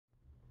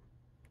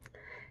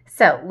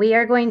So we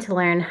are going to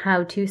learn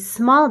how to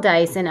small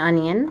dice an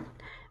onion,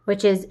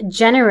 which is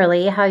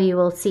generally how you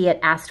will see it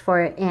asked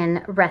for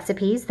in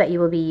recipes that you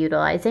will be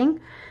utilizing.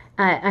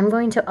 I'm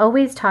going to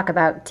always talk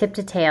about tip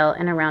to tail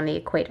and around the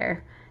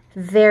equator.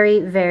 There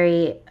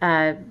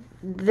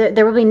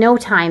will be no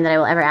time that I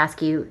will ever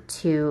ask you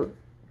to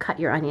cut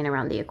your onion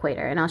around the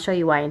equator, and I'll show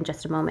you why in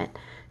just a moment.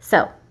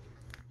 So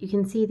you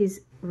can see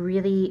these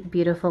really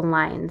beautiful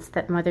lines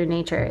that Mother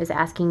Nature is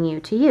asking you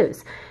to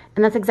use.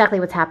 And that's exactly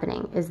what's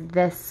happening, is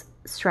this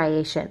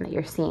striation that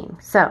you're seeing.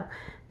 So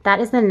that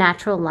is the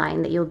natural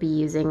line that you'll be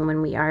using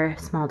when we are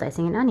small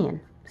dicing an onion.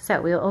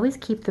 So we'll always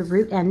keep the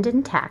root end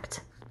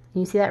intact.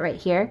 You see that right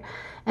here?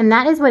 And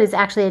that is what is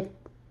actually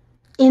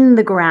in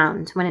the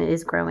ground when it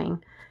is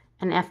growing.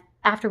 And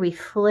after we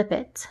flip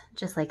it,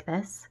 just like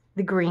this,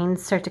 the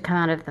greens start to come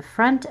out of the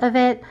front of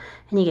it,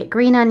 and you get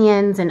green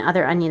onions and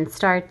other onion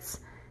starts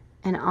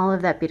and all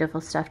of that beautiful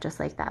stuff just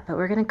like that. But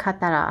we're gonna cut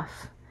that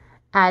off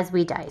as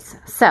we dice.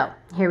 So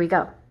here we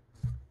go.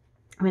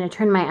 I'm gonna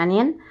turn my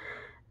onion.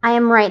 I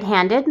am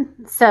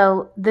right-handed,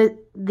 so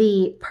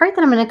the part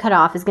that I'm gonna cut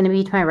off is gonna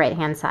be to my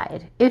right-hand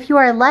side. If you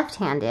are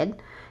left-handed,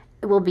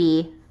 it will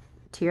be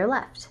to your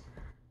left.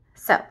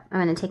 So I'm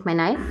gonna take my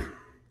knife.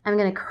 I'm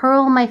gonna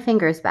curl my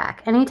fingers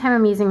back. Anytime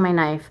I'm using my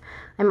knife,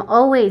 I'm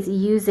always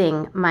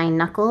using my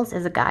knuckles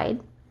as a guide,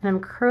 and I'm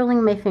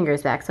curling my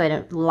fingers back so I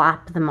don't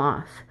lop them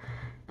off.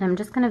 And I'm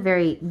just gonna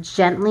very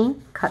gently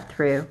cut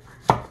through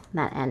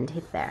that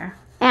end there.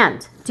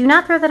 And do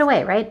not throw that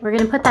away, right? We're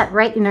gonna put that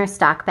right in our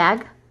stock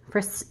bag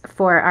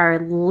for our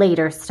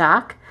later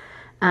stock.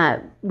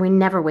 We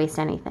never waste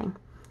anything.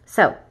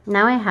 So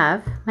now I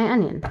have my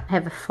onion. I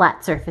have a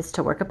flat surface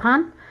to work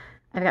upon.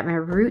 I've got my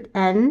root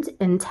end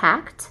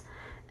intact.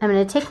 I'm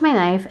gonna take my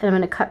knife and I'm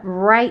gonna cut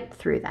right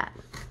through that,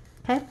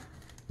 okay?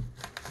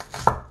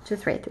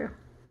 Just right through.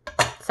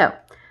 So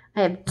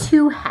I have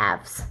two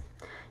halves.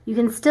 You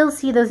can still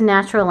see those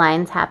natural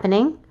lines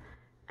happening.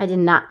 I did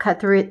not cut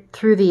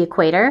through the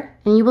equator,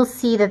 and you will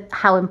see that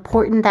how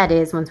important that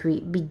is once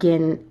we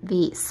begin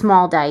the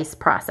small dice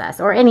process,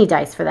 or any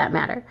dice for that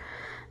matter.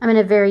 I'm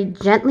gonna very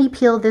gently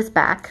peel this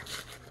back,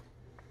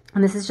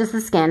 and this is just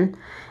the skin.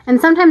 And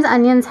sometimes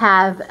onions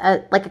have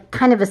like a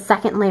kind of a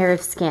second layer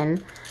of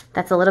skin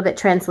that's a little bit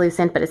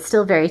translucent, but it's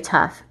still very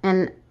tough.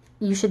 And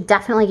you should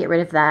definitely get rid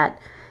of that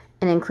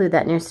and include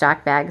that in your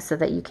stock bag so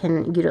that you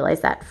can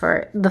utilize that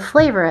for the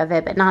flavor of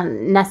it, but not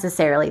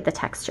necessarily the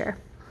texture.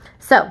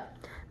 So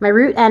my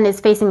root end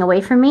is facing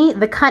away from me.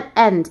 The cut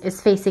end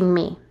is facing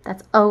me.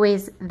 That's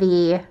always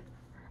the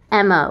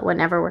MO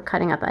whenever we're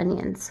cutting up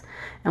onions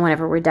and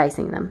whenever we're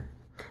dicing them.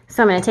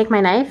 So I'm gonna take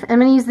my knife, and I'm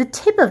gonna use the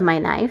tip of my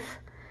knife.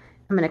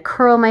 I'm gonna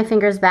curl my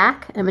fingers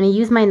back. I'm gonna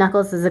use my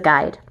knuckles as a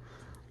guide.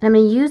 And I'm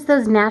gonna use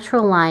those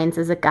natural lines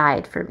as a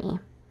guide for me,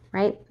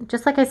 right?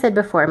 Just like I said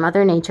before,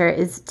 Mother Nature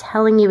is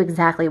telling you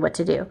exactly what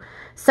to do.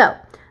 So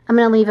I'm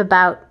gonna leave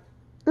about,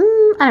 I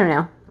don't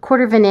know,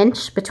 1/4 of an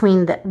inch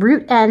between the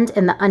root end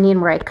and the onion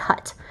where I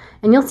cut.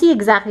 And you'll see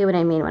exactly what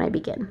I mean when I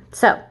begin.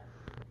 So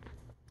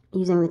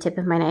using the tip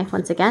of my knife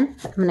once again,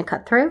 I'm gonna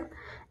cut through,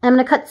 and I'm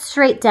gonna cut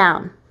straight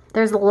down.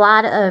 There's a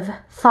lot of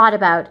thought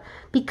about,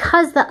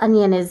 because the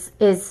onion is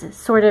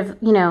sort of,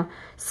 you know,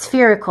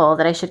 spherical,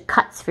 that I should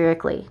cut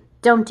spherically.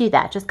 Don't do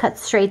that, just cut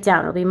straight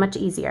down. It'll be much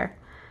easier.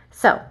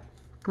 So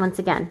once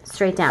again,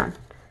 straight down.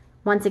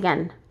 Once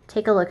again,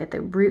 take a look at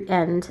the root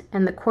end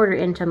and the 1/4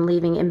 inch I'm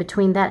leaving in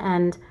between that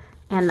end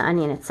and the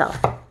onion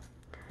itself. I'm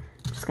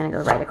just gonna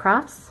go right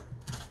across,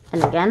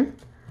 and again,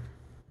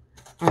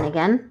 and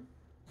again,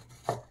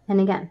 and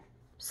again.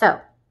 So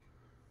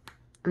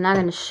I'm now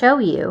gonna show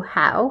you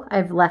how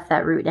I've left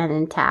that root end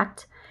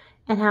intact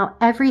and how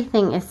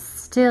everything is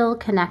still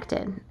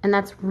connected. And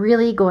that's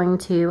really going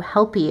to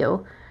help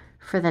you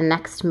for the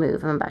next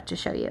move I'm about to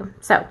show you.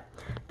 So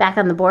back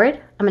on the board,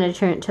 I'm gonna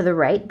turn it to the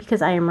right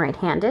because I am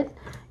right-handed.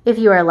 If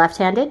you are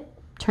left-handed,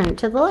 turn it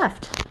to the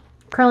left.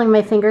 Curling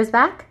my fingers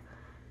back,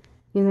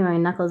 using my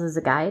knuckles as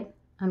a guide,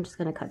 I'm just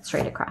gonna cut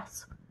straight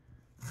across,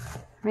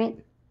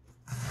 right?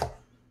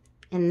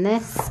 And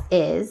this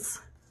is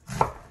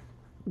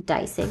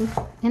dicing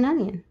an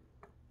onion.